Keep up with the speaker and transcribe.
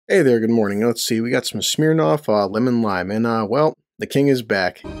Hey there, good morning. Let's see, we got some Smirnoff lemon lime, and well, the king is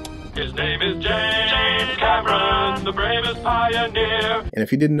back. His name is James Cameron, the bravest pioneer. And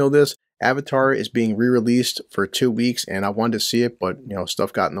if you didn't know this, Avatar is being re-released for 2 weeks, and I wanted to see it, but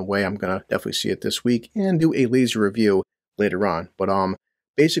stuff got in the way. I'm gonna definitely see it this week and do a laser review later on. But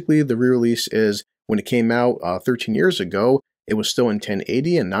basically the re-release is when it came out 13 years ago, it was still in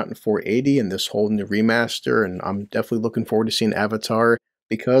 1080 and not in 480, and this whole new remaster. And I'm definitely looking forward to seeing Avatar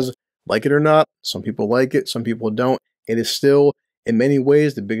because, like it or not, some people like it, some people don't. It is still, in many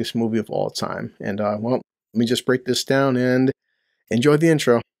ways, the biggest movie of all time. And well, let me just break this down and enjoy the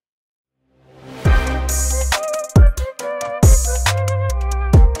intro.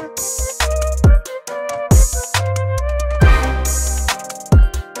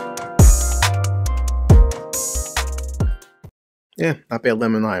 Yeah, not bad.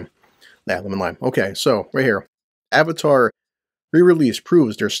 Lemon lime. Yeah, lemon lime. Okay, so right here, Avatar re-release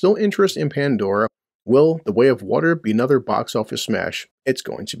proves there's still interest in Pandora. Will The Way of Water be another box office smash? It's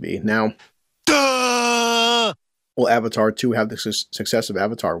going to be. Now, duh! Will Avatar 2 have the success of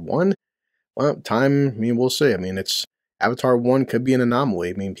Avatar 1? Well, time, we'll see. It's Avatar 1 could be an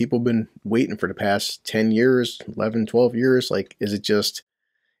anomaly. People have been waiting for the past 10 years, 11, 12 years. Like, is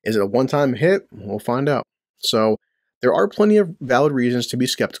it a one-time hit? We'll find out. So, there are plenty of valid reasons to be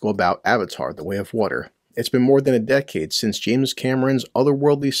skeptical about Avatar: The Way of Water. It's been more than a decade since James Cameron's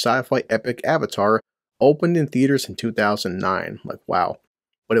otherworldly sci-fi epic Avatar opened in theaters in 2009. Like, wow.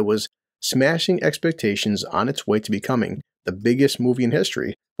 But it was smashing expectations on its way to becoming the biggest movie in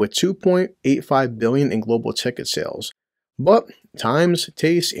history, with $2.85 billion in global ticket sales. But times,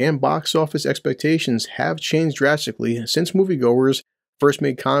 tastes, and box office expectations have changed drastically since moviegoers first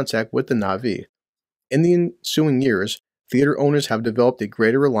made contact with the Na'vi. In the ensuing years, theater owners have developed a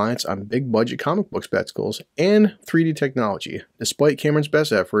greater reliance on big-budget comic book spectacles and 3D technology, despite Cameron's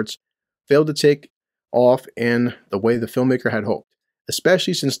best efforts, failed to take off in the way the filmmaker had hoped,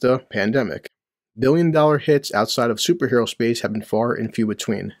 especially since the pandemic. Billion-dollar hits outside of superhero space have been far and few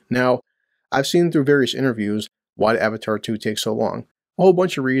between. Now, I've seen through various interviews why Avatar 2 takes so long. A whole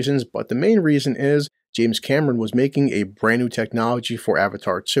bunch of reasons, but the main reason is James Cameron was making a brand new technology for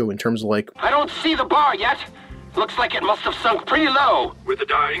Avatar 2 in terms of I don't see the bar yet. Looks like it must have sunk pretty low. With a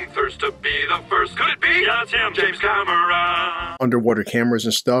dying thirst to be the first. Could it be? Yeah, it's him, James Cameron. Underwater cameras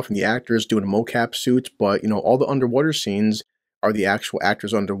and stuff, and the actors doing mocap suits, but all the underwater scenes are the actual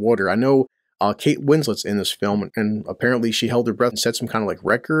actors underwater. I know Kate Winslet's in this film, and apparently she held her breath and set some kind of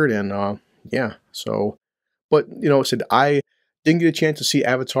record, and yeah, so, but said I didn't get a chance to see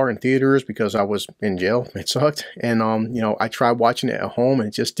Avatar in theaters because I was in jail. It sucked. And, I tried watching it at home and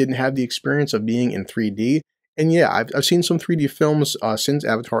it just didn't have the experience of being in 3D. And yeah, I've seen some 3D films since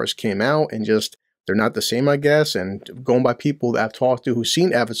Avatars came out, and just, they're not the same, I guess. And going by people that I've talked to who've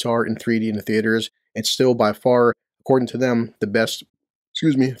seen Avatar in 3D in the theaters, it's still by far, according to them, the best,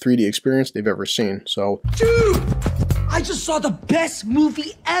 3D experience they've ever seen. So, dude, I just saw the best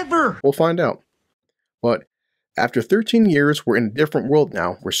movie ever. We'll find out. But after 13 years, we're in a different world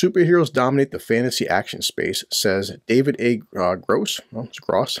now, where superheroes dominate the fantasy action space, says David A. Gross,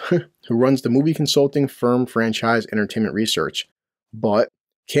 who runs the movie consulting firm Franchise Entertainment Research. But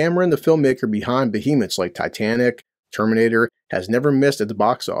Cameron, the filmmaker behind behemoths like Titanic, Terminator, has never missed at the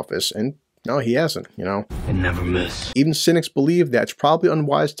box office, and no, he hasn't, It never miss. Even cynics believe that it's probably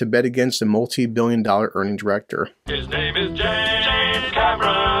unwise to bet against a multi-billion-dollar earning director. His name is James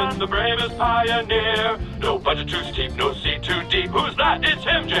Cameron, the bravest pioneer. No budget too steep, no sea too deep. Who's that? It's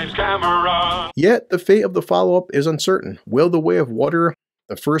him, James Cameron. Yet, the fate of the follow-up is uncertain. Will The Way of Water,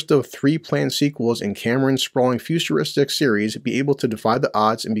 the first of 3 planned sequels in Cameron's sprawling futuristic series, be able to defy the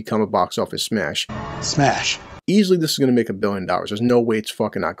odds and become a box office smash? Smash. Easily, this is going to make $1 billion. There's no way it's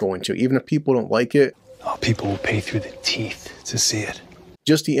fucking not going to. Even if people don't like it. Oh, people will pay through the teeth to see it.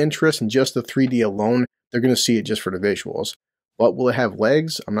 Just the interest and just the 3D alone, they're going to see it just for the visuals. But will it have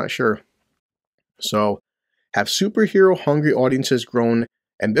legs? I'm not sure. So, have superhero-hungry audiences grown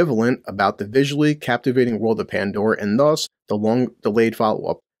ambivalent about the visually captivating world of Pandora, and thus the long-delayed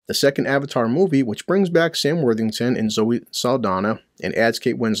follow-up? The second Avatar movie, which brings back Sam Worthington and Zoe Saldana, and adds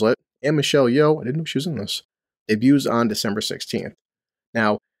Kate Winslet and Michelle Yeoh, I didn't know she was in this, debuts on December 16th.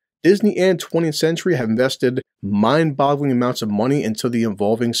 Now, Disney and 20th Century have invested mind-boggling amounts of money into the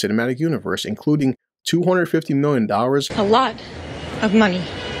evolving cinematic universe, including $250 million. A lot of money.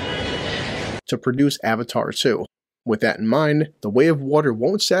 To produce Avatar 2. With that in mind, The Way of Water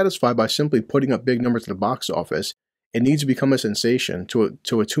won't satisfy by simply putting up big numbers at the box office. It needs to become a sensation to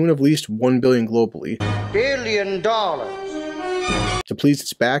a tune of at least $1 billion globally. $1 billion. To please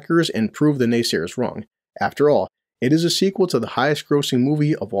its backers and prove the naysayers wrong. After all, It is a sequel to the highest grossing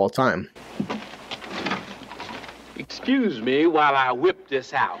movie of all time. Excuse me while I whip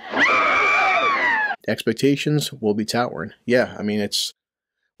this out. Expectations will be towering. Yeah, I mean,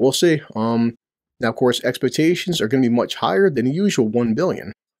 we'll see. Now, of course, expectations are going to be much higher than the usual 1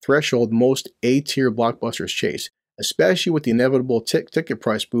 billion threshold most A-tier blockbusters chase, especially with the inevitable ticket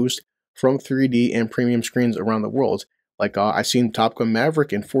price boost from 3D and premium screens around the world. Like, I seen Top Gun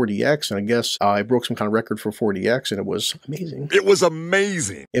Maverick in 4DX, and I guess I broke some kind of record for 4DX, and it was amazing. It was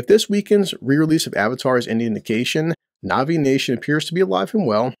amazing. If this weekend's re-release of Avatar is any indication, Na'vi Nation appears to be alive and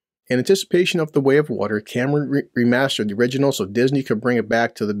well. In anticipation of The Way of Water, Cameron remastered the original so Disney could bring it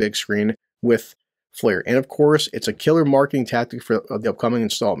back to the big screen with flair. And of course, it's a killer marketing tactic for the upcoming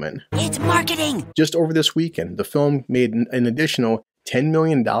installment. It's marketing! Just over this weekend, the film made an additional $10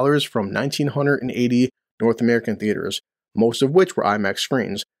 million from 1,980 North American theaters, most of which were IMAX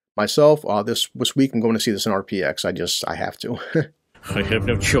screens. Myself, this week I'm going to see this in RPX. I have to. I have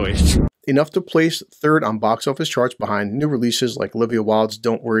no choice. Enough to place third on box office charts behind new releases like Olivia Wilde's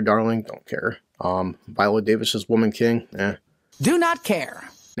Don't Worry Darling, don't care. Viola Davis's Woman King, Do not care.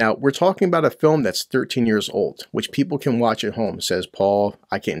 Now, we're talking about a film that's 13 years old, which people can watch at home, says Paul,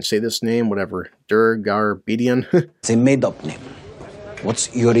 I can't say this name, whatever, Durgarbedian. It's a made-up name.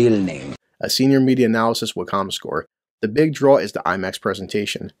 What's your real name? A senior media analysis with ComScore. The big draw is the IMAX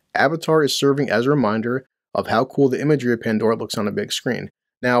presentation. Avatar is serving as a reminder of how cool the imagery of Pandora looks on a big screen.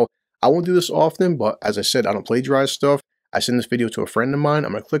 Now, I won't do this often, but as I said, I don't plagiarize stuff. I send this video to a friend of mine.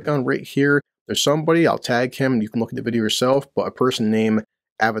 I'm going to click on right here. There's somebody, I'll tag him. You can look at the video yourself, but a person named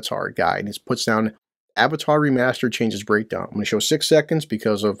Avatar guy, and he puts down Avatar Remastered changes breakdown. I'm going to show 6 seconds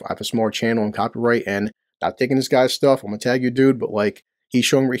because I have a smaller channel and copyright and not taking this guy's stuff. I'm going to tag you, dude, but like he's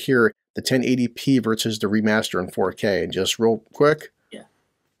showing right here the 1080p versus the remaster in 4K. And just real quick. Yeah.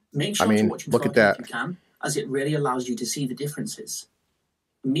 Make sure to watch look at that. If you can, as it really allows you to see the differences.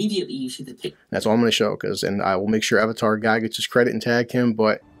 Immediately you see the pic. That's all I'm going to show, and I will make sure Avatar guy gets his credit and tag him,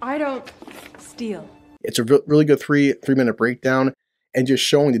 but I don't steal. It's a really good three-minute breakdown and just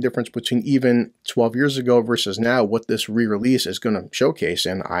showing the difference between even 12 years ago versus now, what this re-release is going to showcase,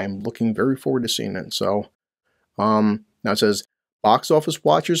 and I'm looking very forward to seeing it. So, now it says, box office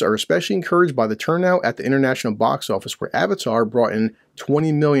watchers are especially encouraged by the turnout at the international box office, where Avatar brought in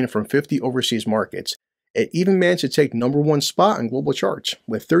 20 million from 50 overseas markets. It even managed to take #1 spot on global charts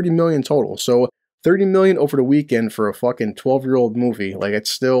with 30 million total. So 30 million over the weekend for a fucking 12-year-old movie. Like, it's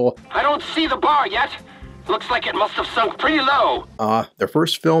still... I don't see the bar yet. Looks like it must have sunk pretty low. Their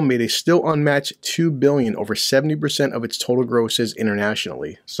first film made a still unmatched $2 billion, over 70% of its total grosses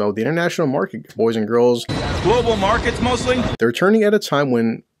internationally. So the international market, boys and girls... Global markets mostly? They're returning at a time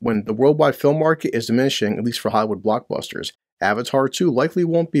when the worldwide film market is diminishing, at least for Hollywood blockbusters. Avatar 2 likely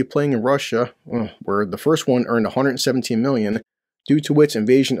won't be playing in Russia, where the first one earned 117 million due to its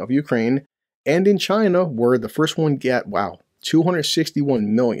invasion of Ukraine, and in China, where the first one got,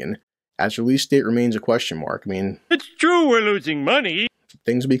 261 million. As release date remains a question mark. I mean, It's true we're losing money.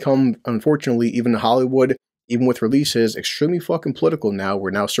 Things become, unfortunately, even in Hollywood, even with releases, extremely fucking political now,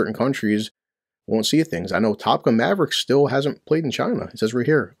 where now certain countries won't see things. I know Top Gun Maverick still hasn't played in China. It says right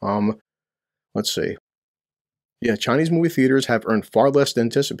here. Let's see. Yeah, Chinese movie theaters have earned far less than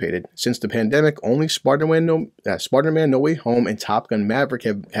anticipated. Since the pandemic, only Spider-Man No Way Home and Top Gun Maverick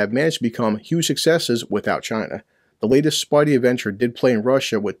have managed to become huge successes without China. The latest Spidey adventure did play in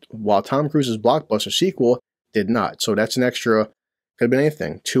Russia, while Tom Cruise's blockbuster sequel did not. So that's an extra, could have been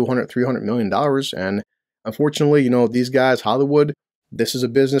anything, $200, $300 million. And unfortunately, these guys, Hollywood, this is a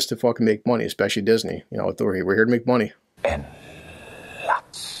business to fucking make money, especially Disney. We're here to make money. And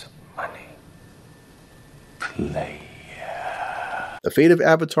lots of money. Play. The fate of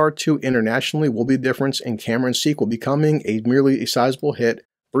Avatar 2 internationally will be the difference in Cameron's sequel becoming merely a sizable hit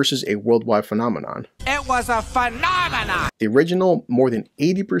versus a worldwide phenomenon. It was a phenomenon! The original, more than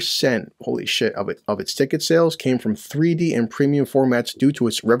 80%, holy shit, of its ticket sales came from 3D and premium formats due to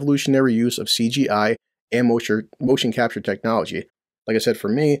its revolutionary use of CGI and motion capture technology. Like I said, for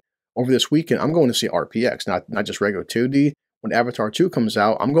me, over this weekend, I'm going to see RPX, not just regular 2D. When Avatar 2 comes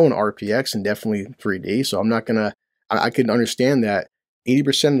out, I'm going to RPX and definitely 3D, so I'm not gonna... I can understand that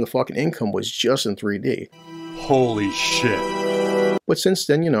 80% of the fucking income was just in 3D. Holy shit. But since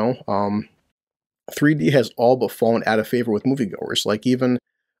then, 3D has all but fallen out of favor with moviegoers. Like even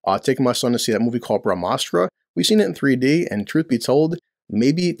taking my son to see that movie called Brahmastra, we've seen it in 3D, and truth be told,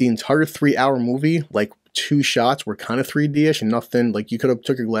 maybe the entire 3-hour movie, like 2 shots were kind of 3D-ish and nothing, like you could have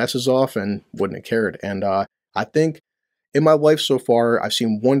took your glasses off and wouldn't have cared. And I think in my life so far, I've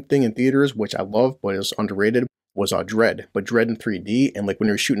seen one thing in theaters, which I love, but is underrated, was Dread. But Dread in 3D, and like when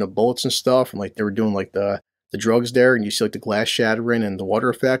they were shooting the bullets and stuff, and like they were doing like the the drugs there and you see like the glass shattering and the water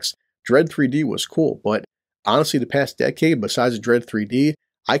effects, Dread 3D was cool. But honestly, the past decade, besides Dread 3D,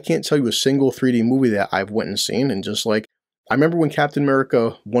 I can't tell you a single 3D movie that I've went and seen. And just like, I remember when Captain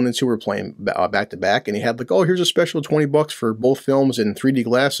America 1 and 2 were playing back to back, and he had like, oh, here's a special $20 for both films in 3D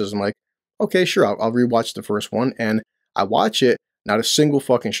glasses. I'm like, okay, sure, I'll rewatch the first one. And I watch it, not a single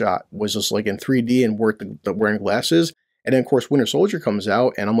fucking shot was just like in 3D and worth the wearing glasses. And then of course Winter Soldier comes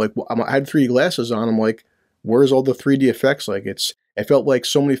out, and I'm like, well, I had 3D glasses on. I'm like, where's all the 3D effects? Like it felt like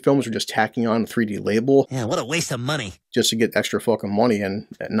so many films were just tacking on a 3D label. Yeah, what a waste of money. Just to get extra fucking money. And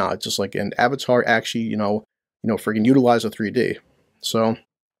nah, it's just like, and Avatar actually, freaking utilize a 3D. So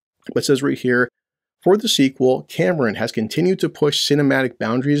it says right here, for the sequel, Cameron has continued to push cinematic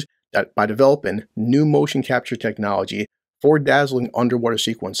boundaries by developing new motion capture technology for dazzling underwater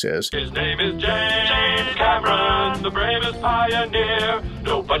sequences. His name is James Cameron, the bravest pioneer.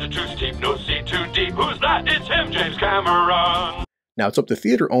 No budget too steep, no sea too deep. Who's that? It's him, James Cameron. Now, it's up to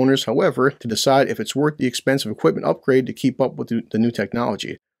theater owners, however, to decide if it's worth the expensive equipment upgrade to keep up with the new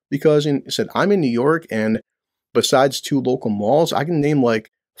technology. Because, I'm in New York, and besides 2 local malls, I can name like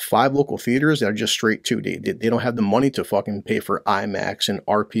 5 local theaters that are just straight 2D. They don't have the money to fucking pay for IMAX and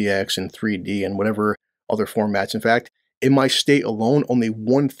RPX and 3D and whatever other formats. In fact, in my state alone, only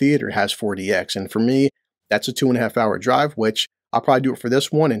 1 theater has 4DX. And for me, that's a 2.5-hour drive, which I'll probably do it for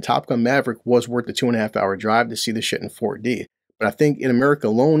this one. And Top Gun Maverick was worth the 2.5-hour drive to see the shit in 4D. But I think in America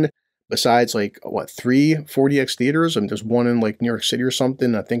alone, besides like, 3 4DX theaters, and there's one in like New York City or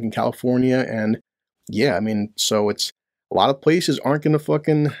something, I think in California. And yeah, so it's, a lot of places aren't going to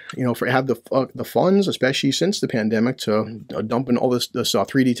fucking, have the funds, especially since the pandemic, to dump in all this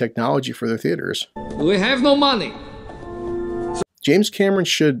 3D technology for their theaters. We have no money. James Cameron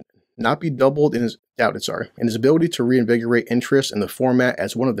should not be doubted in his ability to reinvigorate interest in the format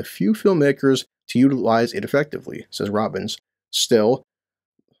as one of the few filmmakers to utilize it effectively, says Robbins. Still,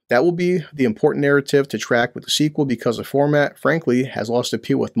 that will be the important narrative to track with the sequel because the format, frankly, has lost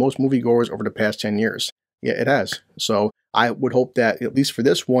appeal with most moviegoers over the past 10 years. Yeah, it has. So I would hope that, at least for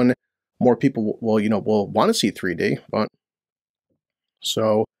this one, more people will want to see 3D. But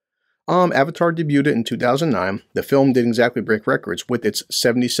so, Avatar debuted in 2009. The film didn't exactly break records with its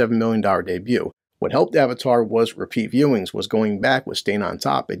 $77 million debut. What helped Avatar was repeat viewings, was going back, was staying on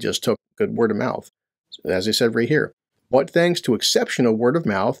top. It just took good word of mouth, as I said right here. But thanks to exceptional word of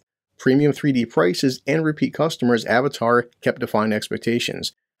mouth, premium 3D prices, and repeat customers, Avatar kept defying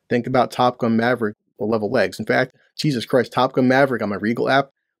expectations. Think about Top Gun Maverick level legs. In fact, Jesus Christ, Top Gun Maverick on my Regal app,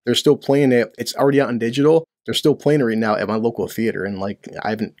 they're still playing it. It's already out on digital. They're still playing it right now at my local theater, and like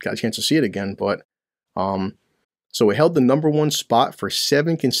I haven't got a chance to see it again. But so it held the #1 spot for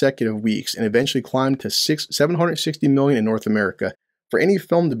 7 consecutive weeks and eventually climbed to $760 million in North America. For any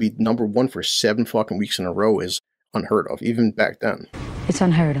film to be #1 for 7 fucking weeks in a row is unheard of, even back then. It's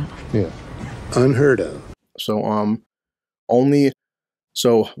unheard of. Yeah, unheard of. So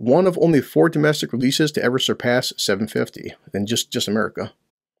one of only 4 domestic releases to ever surpass 750 in just America.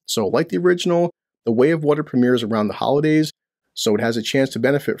 So like the original, The Way of Water premieres around the holidays, so it has a chance to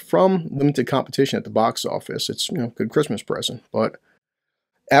benefit from limited competition at the box office. It's, good Christmas present. But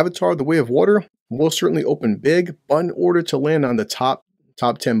Avatar: The Way of Water will certainly open big, but in order to land on the top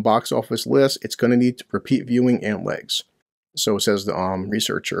 10 box office list, it's going to need repeat viewing and legs. So says the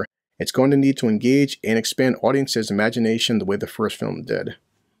researcher. It's going to need to engage and expand audiences' imagination the way the first film did.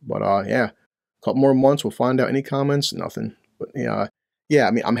 But yeah, a couple more months, we'll find out. Any comments? Nothing. But yeah,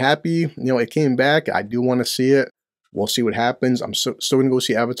 I'm happy. It came back. I do want to see it. We'll see what happens. I'm still going to go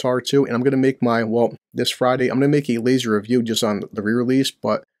see Avatar 2, and I'm going to make this Friday, I'm going to make a laser review just on the re-release.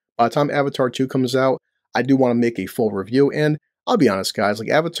 But by the time Avatar 2 comes out, I do want to make a full review. And I'll be honest, guys, like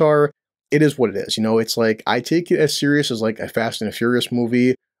Avatar, it is what it is. It's like I take it as serious as like a Fast and Furious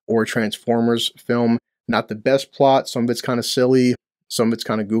movie or a Transformers film. Not the best plot. Some of it's kind of silly. Some of it's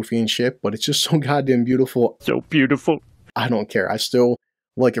kind of goofy and shit, but it's just so goddamn beautiful. So beautiful. I don't care. I still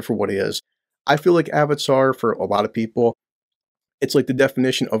like it for what it is. I feel like Avatar, for a lot of people, it's like the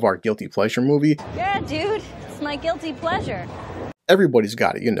definition of our guilty pleasure movie. Yeah, dude. It's my guilty pleasure. Everybody's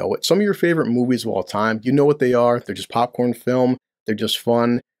got it. You know it. Some of your favorite movies of all time, you know what they are. They're just popcorn film. They're just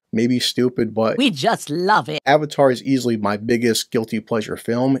fun. Maybe stupid, but we just love it. Avatar is easily my biggest guilty pleasure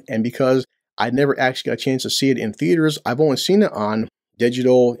film. And because I never actually got a chance to see it in theaters, I've only seen it on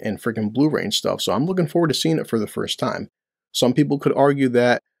digital and freaking Blu-ray and stuff. So I'm looking forward to seeing it for the first time. Some people could argue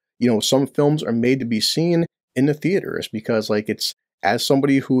that, some films are made to be seen in the theaters because, like, it's, as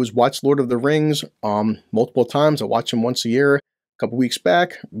somebody who's watched Lord of the Rings multiple times, I watch them once a year. A couple weeks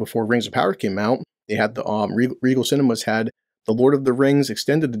back, before Rings of Power came out, they had the Regal Cinemas had the Lord of the Rings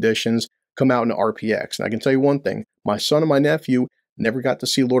extended editions come out in RPX. And I can tell you one thing, my son and my nephew never got to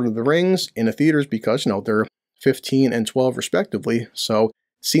see Lord of the Rings in the theaters because, you know, they're 15 and 12 respectively. So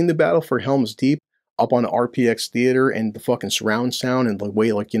seeing the battle for Helm's Deep up on the RPX theater and the fucking surround sound and the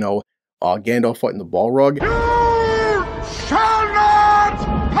way, like, you know, Gandalf fighting the Balrog. You shall not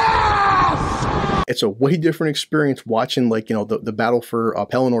pass! It's a way different experience watching, like, you know, the battle for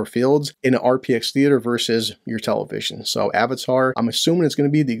Pelennor Fields in an RPX theater versus your television. So Avatar, I'm assuming it's going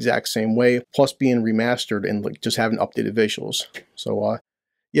to be the exact same way, plus being remastered and like just having updated visuals. So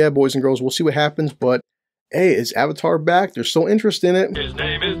yeah, boys and girls, we'll see what happens, but hey, is Avatar back? There's still interest in it. His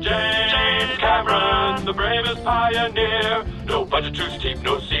name is James Cameron, the bravest pioneer. No budget too steep,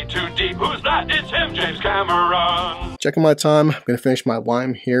 no sea too deep. Who's that? It's him, James Cameron. Checking my time. I'm going to finish my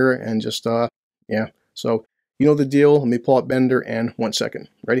lime here and just, yeah. So, you know the deal. Let me pull up Bender and 1 second.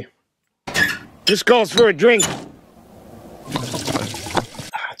 Ready? This calls for a drink.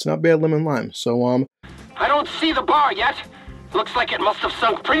 It's not bad lemon lime. So, I don't see the bar yet. Looks like it must have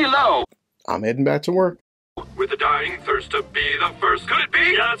sunk pretty low. I'm heading back to work. With a dying thirst to be the first. Could it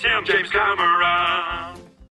be? Yeah, it's him, James Cameron.